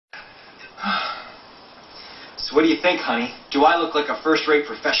So what do you think, honey? Do I look like a first-rate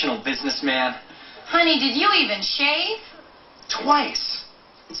professional businessman? Honey, did you even shave? Twice.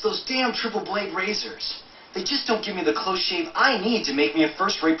 It's those damn triple blade razors. They just don't give me the close shave I need to make me a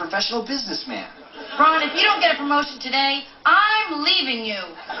first-rate professional businessman. Ron, if you don't get a promotion today, I'm leaving you.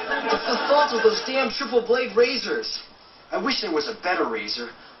 It's the fault of those damn triple blade razors. I wish there was a better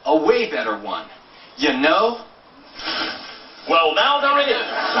razor, a way better one. You know? Well, now there is.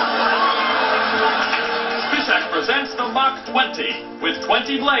 Spishak presents the Mach20. With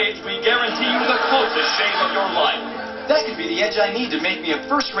 20 blades, we guarantee you the closest shave of your life. That could be the edge I need to make me a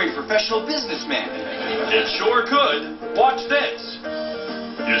first-rate professional businessman. It sure could. Watch this.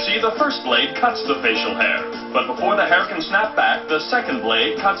 You see, the first blade cuts the facial hair, but before the hair can snap back, the second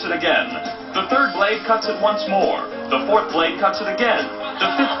blade cuts it again. The third blade cuts it once more. The fourth blade cuts it again. The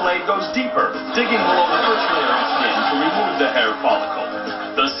fifth blade goes deeper, digging below the first layer of skin to remove the hair follicle.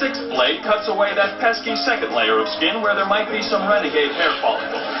 The sixth blade cuts away that pesky second layer of skin where there might be some renegade hair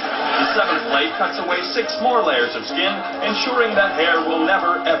follicle. The seventh blade cuts away 6 more layers of skin, ensuring that hair will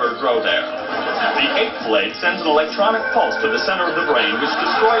never, ever grow there. The eighth blade sends an electronic pulse to the center of the brain, which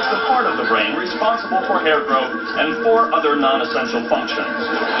destroys the part of the brain responsible for hair growth and 4 other non-essential functions.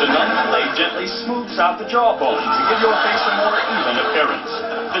 The ninth blade gently smooths out the jawbone to give your face a more even appearance.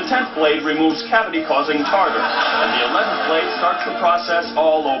 The 10th blade removes cavity-causing tartar, and the 11th blade starts the process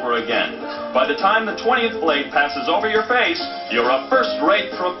all over again. By the time the 20th blade passes over your face, you're a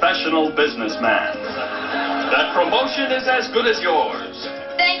first-rate professional businessman. That promotion is as good as yours.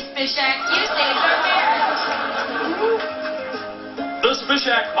 Thanks, Spishak. You saved our marriage. The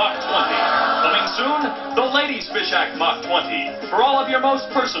Spishak Mach20. Coming soon, the Lady Spishak Mach20. For all of your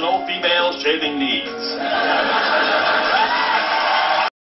most personal female shaving needs.